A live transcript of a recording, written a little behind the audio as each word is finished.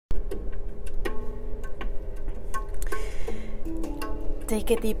Take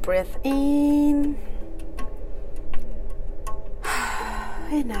a deep breath in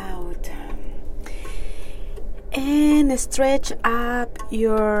and out. And stretch up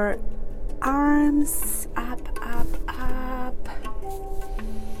your arms, up.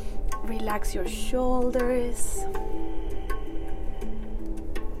 Relax your shoulders.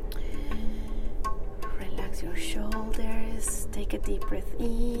 Relax your shoulders. Take a deep breath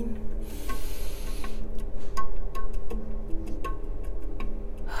in.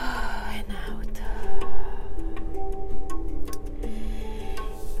 And out.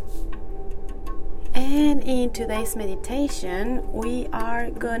 And in today's meditation, we are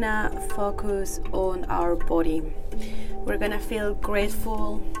gonna focus on our body. We're gonna feel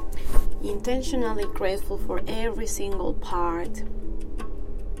grateful, intentionally grateful for every single part.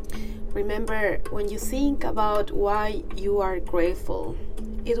 Remember, when you think about why you are grateful,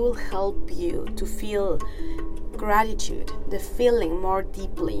 it will help you to feel gratitude, the feeling more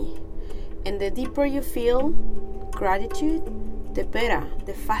deeply. And the deeper you feel gratitude, the better,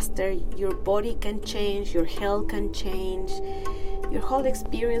 the faster your body can change, your health can change, your whole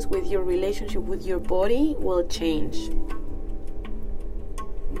experience with your relationship with your body will change.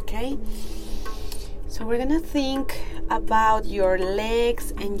 Okay? So we're gonna think about your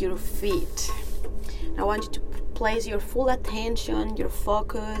legs and your feet. I want you to place your full attention, your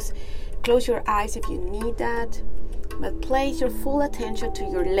focus. Close your eyes if you need that, but place your full attention to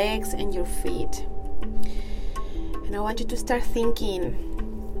your legs and your feet. And I want you to start thinking,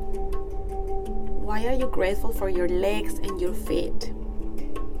 why are you grateful for your legs and your feet?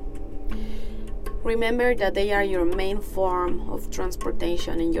 Remember that they are your main form of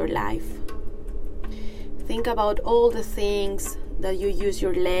transportation in your life. Think about all the things that you use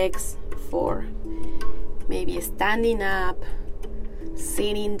your legs for. Maybe standing up,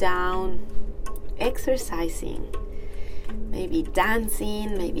 sitting down, exercising, maybe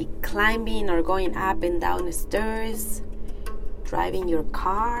dancing, maybe climbing or going up and down the stairs, driving your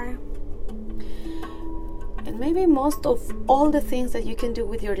car. And maybe most of all the things that you can do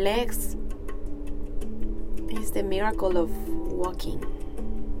with your legs is the miracle of walking,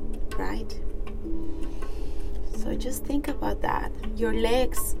 right? So just think about that. Your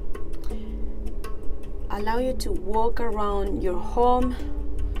legs allow you to walk around your home,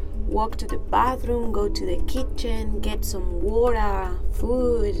 walk to the bathroom, go to the kitchen, get some water,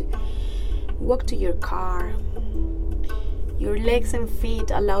 food, walk to your car. Your legs and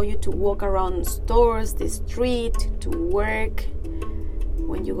feet allow you to walk around stores, the street, to work,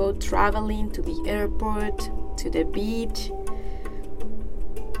 when you go traveling to the airport, to the beach.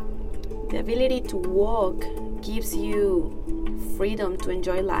 The ability to walk gives you freedom to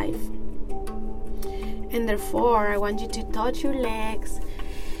enjoy life. And therefore, I want you to touch your legs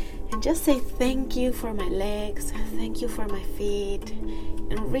and just say thank you for my legs, thank you for my feet,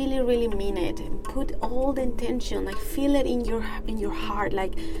 and really, really mean it. And put all the intention, like feel it in your heart,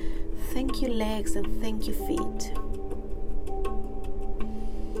 like thank you legs and thank you feet.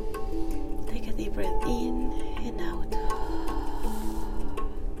 Take a deep breath in and out.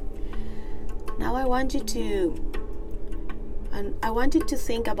 Now I want you to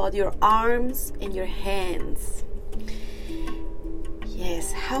think about your arms and your hands.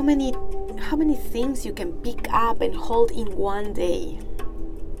 Yes, how many things you can pick up and hold in one day.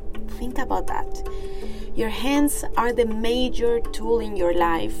 Think about that. Your hands are the major tool in your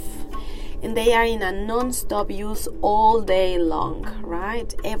life, and they are in a non-stop use all day long,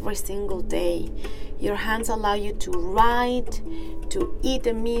 right? Every single day. Your hands allow you to write, to eat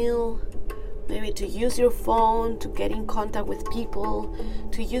a meal, maybe to use your phone, to get in contact with people,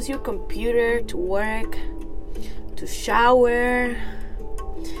 to use your computer, to work, to shower,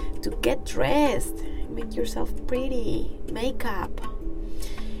 to get dressed, make yourself pretty, makeup,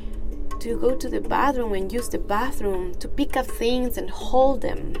 to go to the bathroom and use the bathroom, to pick up things and hold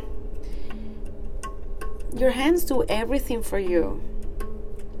them. Your hands do everything for you.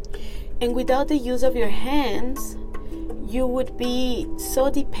 And without the use of your hands, you would be so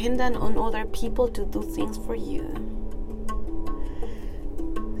dependent on other people to do things for you.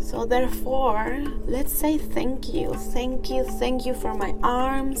 So therefore, let's say thank you for my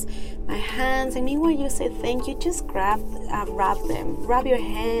arms, my hands. And meanwhile you say thank you, just rub them, rub your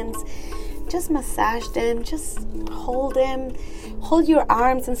hands, just massage them, just hold them. Hold your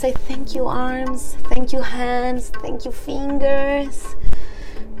arms and say thank you arms, thank you hands, thank you fingers,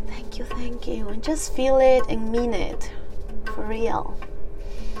 thank you, and just feel it and mean it. For real.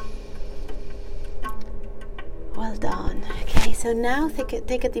 Well done. Okay, so now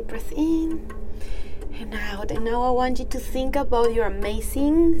take a deep breath in and out. And now I want you to think about your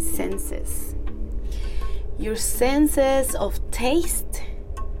amazing senses. Your senses of taste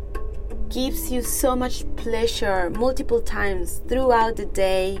gives you so much pleasure multiple times throughout the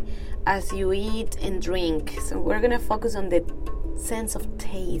day as you eat and drink. So we're gonna focus on the sense of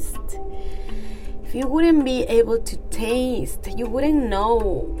taste. If you wouldn't be able to taste, you wouldn't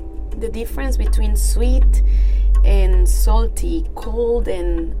know the difference between sweet and salty, cold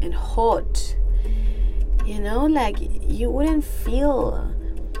and hot. Like you wouldn't feel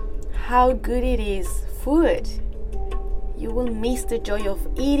how good it is food. You will miss the joy of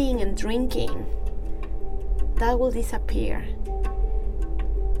eating and drinking. That will disappear.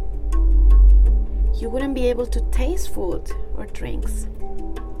 You wouldn't be able to taste food or drinks.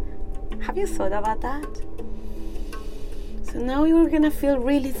 Have you thought about that? So now you're gonna feel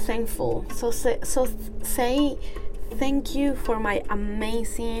really thankful. So say thank you for my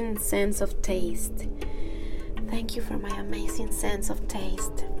amazing sense of taste. Thank you for my amazing sense of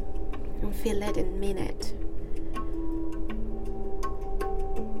taste. And feel it and mean it.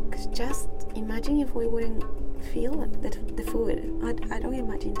 Because just imagine if we wouldn't feel the food. I don't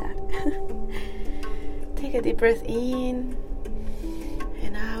imagine that. Take a deep breath in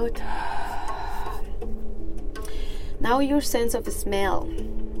and out. Now your sense of smell.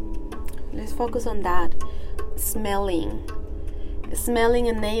 Let's focus on that. Smelling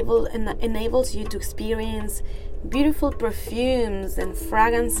enables you to experience beautiful perfumes and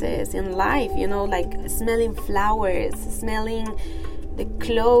fragrances in life, like smelling flowers, smelling the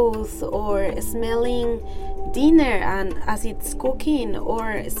clothes, or smelling dinner and as it's cooking,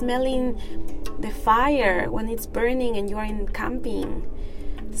 or smelling the fire when it's burning and you are in camping.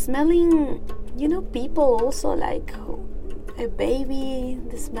 Smelling, people also, like a baby,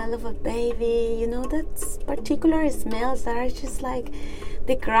 the smell of a baby, that's particular smells that are just like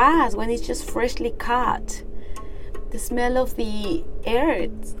the grass when it's just freshly cut, the smell of the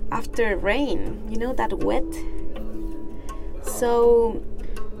earth after rain, that wet. So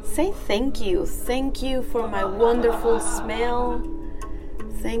say thank you for my wonderful smell.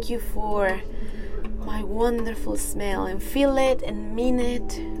 Thank you for my wonderful smell, and feel it and mean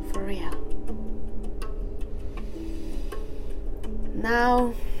it for real.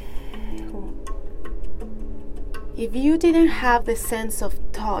 Now, if you didn't have the sense of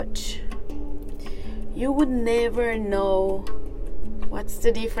touch, you would never know what's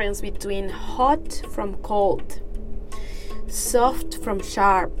the difference between hot from cold, soft from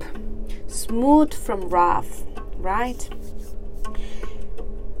sharp, smooth from rough, right?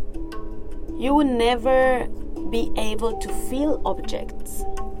 You would never be able to feel objects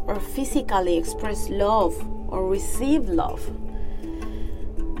or physically express love or receive love.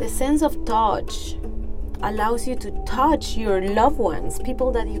 The sense of touch allows you to touch your loved ones,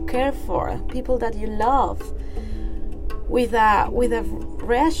 people that you care for, people that you love, with a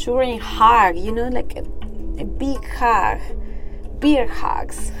reassuring hug, like a big hug, beer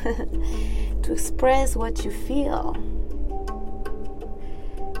hugs, to express what you feel.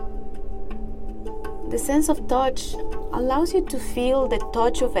 The sense of touch allows you to feel the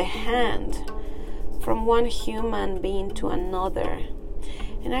touch of a hand from one human being to another.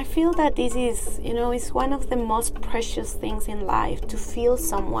 And I feel that this is, is one of the most precious things in life, to feel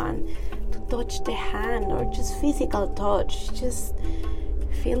someone, to touch the hand, or just physical touch, just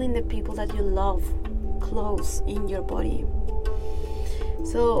feeling the people that you love close in your body.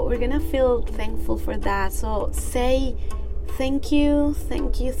 So we're gonna feel thankful for that. So say thank you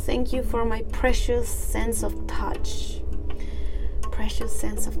for my precious sense of touch. Precious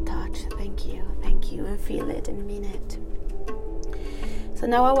sense of touch. Thank you, and feel it and mean it. So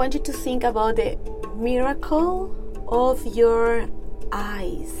now I want you to think about the miracle of your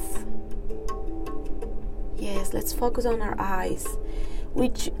eyes. Yes, let's focus on our eyes,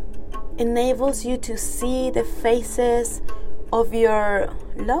 which enables you to see the faces of your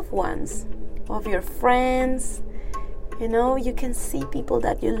loved ones, of your friends. You can see people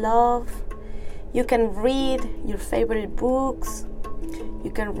that you love. You can read your favorite books.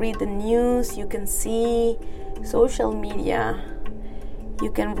 You can read the news. You can see social media.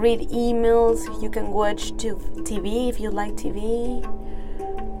 You can read emails. You can watch TV if you like TV.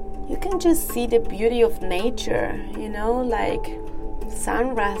 You can just see the beauty of nature, like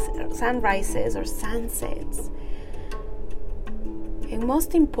sunrises or sunsets. And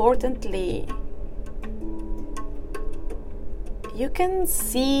most importantly, you can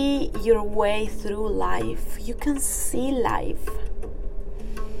see your way through life. You can see life.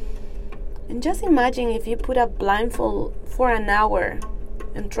 And just imagine if you put a blindfold for an hour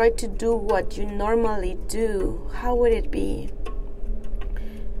and try to do what you normally do, how would it be?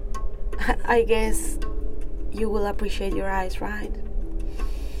 I guess you will appreciate your eyes, right?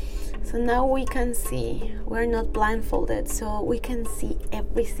 So now we can see. We're not blindfolded, so we can see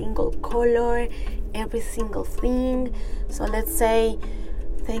every single color, every single thing. So let's say,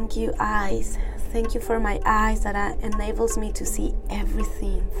 thank you, eyes. Thank you for my eyes that enables me to see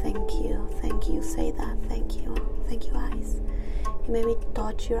everything. Thank you. Thank you. Say that. Thank you. Thank you, eyes. You maybe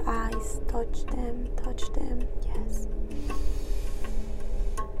touch your eyes. Touch them. Touch them. Yes.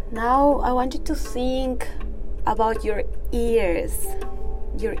 Now I want you to think about your ears.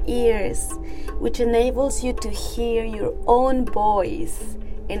 Your ears, which enables you to hear your own voice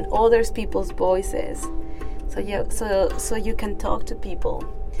and other people's voices. So you can talk to people.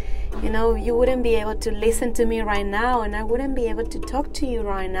 You know, you wouldn't be able to listen to me right now, and I wouldn't be able to talk to you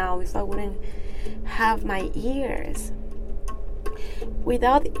right now if I wouldn't have my ears.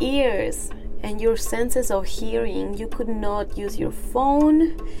 Without ears and your senses of hearing, you could not use your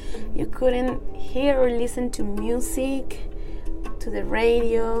phone, you couldn't hear or listen to music, to the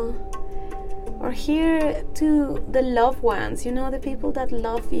radio, or hear to the loved ones, you know, the people that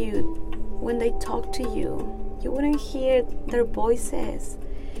love you when they talk to you. You wouldn't hear their voices,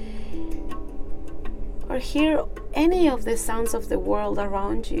 or hear any of the sounds of the world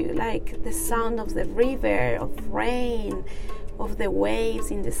around you, like the sound of the river, of rain, of the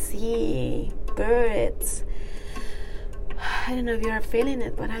waves in the sea, birds. I don't know if you're feeling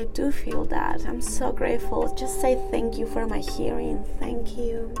it, but I do feel that. I'm so grateful. Just say thank you for my hearing. Thank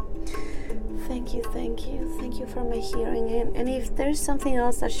you. Thank you, thank you. Thank you for my hearing. And if there's something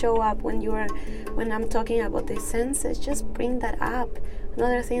else that show up when I'm talking about the senses, just bring that up.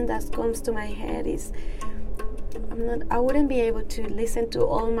 Another thing that comes to my head is I wouldn't be able to listen to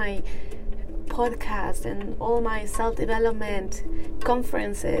all my podcasts and all my self-development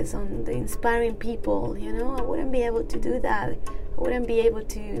conferences on the inspiring people, you know. I wouldn't be able to do that. I wouldn't be able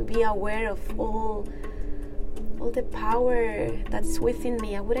to be aware of all the power that's within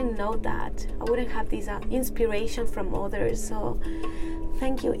me. I wouldn't know that. I wouldn't have this inspiration from others. So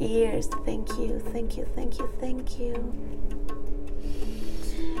thank you, ears. Thank you, thank you, thank you, thank you.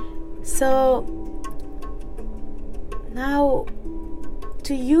 So now,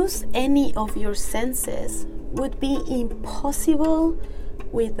 to use any of your senses would be impossible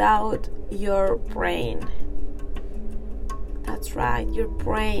without your brain. That's right, your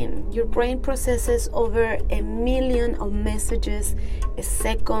brain. Your brain processes over 1 million of messages a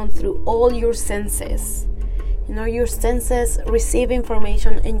second through all your senses. You know, your senses receive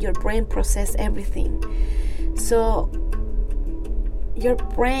information and your brain process everything. So your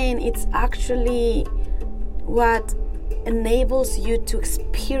brain, it's actually what enables you to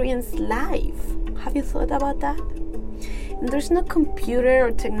experience life. Have you thought about that? And there's no computer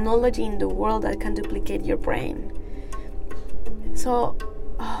or technology in the world that can duplicate your brain. So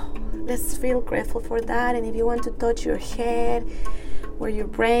let's feel grateful for that. And if you want to touch your head where your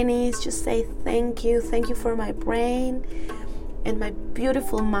brain is, just say thank you for my brain and my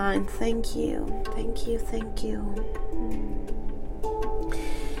beautiful mind. Thank you, thank you, thank you.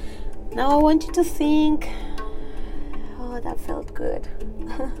 Now I want you to think, that felt good.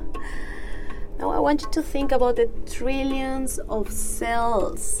 Now I want you to think about the trillions of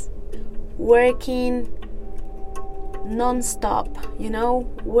cells working non-stop, you know,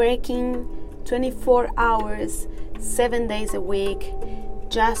 working 24 hours, 7 days a week,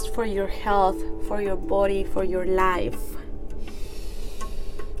 just for your health, for your body, for your life.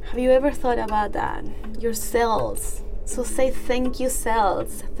 Have you ever thought about that? Your cells. So say thank you,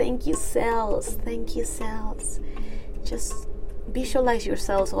 cells. Thank you, cells. Thank you, cells. Just visualize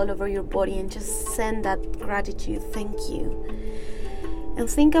yourselves all over your body and just send that gratitude. Thank you. And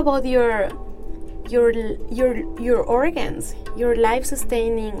think about your organs, your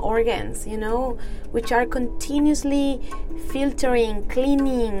life-sustaining organs, you know, which are continuously filtering,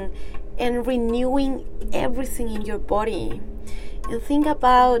 cleaning, and renewing everything in your body. And think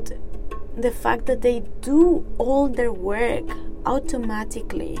about the fact that they do all their work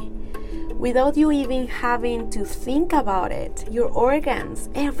automatically, without you even having to think about it. Your organs,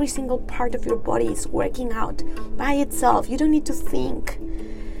 every single part of your body is working out by itself. You don't need to think,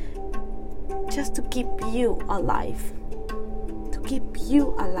 just to keep you alive. To keep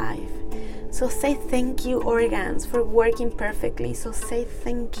you alive. So say thank you, organs, for working perfectly. So say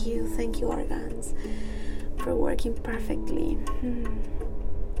thank you, organs, for working perfectly.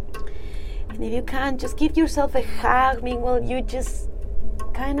 And if you can, just give yourself a hug. Meanwhile, you just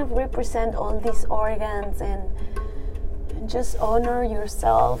kind of represent all these organs and just honor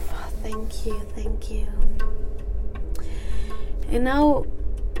yourself. Thank you, thank you. And now,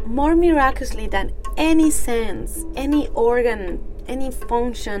 more miraculously than any sense, any organ, any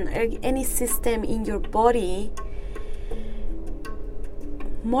function, any system in your body,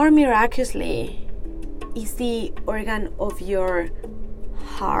 more miraculously, is the organ of your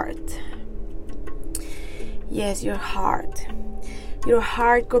heart. Yes, your heart. Your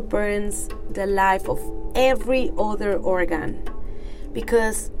heart governs the life of every other organ,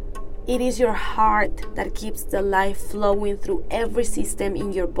 because it is your heart that keeps the life flowing through every system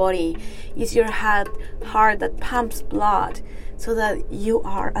in your body. It's your heart that pumps blood so that you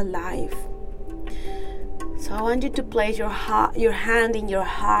are alive. So I want you to place your hand in your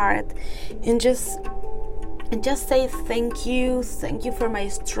heart and just say thank you for my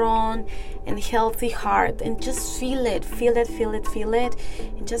strong and healthy heart, and just feel it,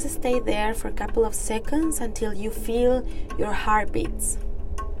 and just stay there for a couple of seconds until you feel your heartbeats.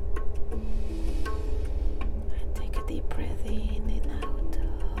 Take a deep breath in and out.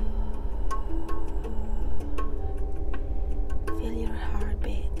 Feel your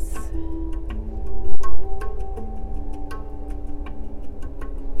heartbeats.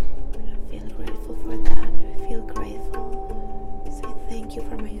 Feel grateful for that. Feel grateful. Say thank you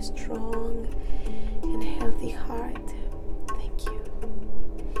for my strong and healthy heart. Thank you.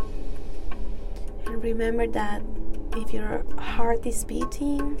 And remember that if your heart is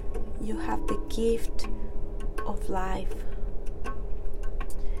beating, you have the gift of life.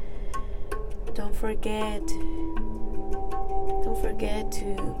 Don't forget to,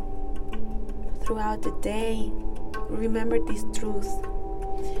 throughout the day, remember this truth.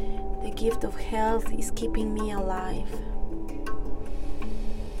 The gift of health is keeping me alive.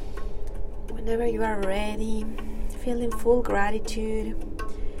 Whenever you are ready, feeling full gratitude,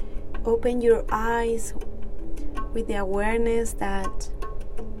 open your eyes with the awareness that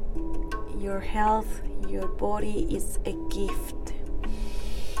your health, your body is a gift.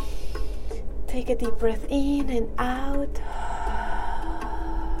 Take a deep breath in and out.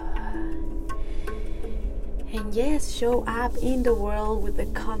 And yes, show up in the world with the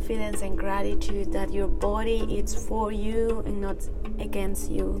confidence and gratitude that your body is for you and not against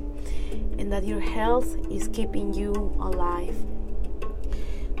you, and that your health is keeping you alive.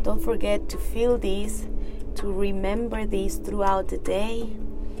 Don't forget to feel this, to remember this throughout the day,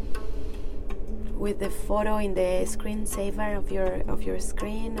 with the photo in the screensaver of your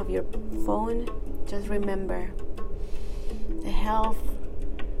screen, of your phone. Just remember,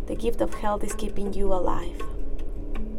 the gift of health is keeping you alive.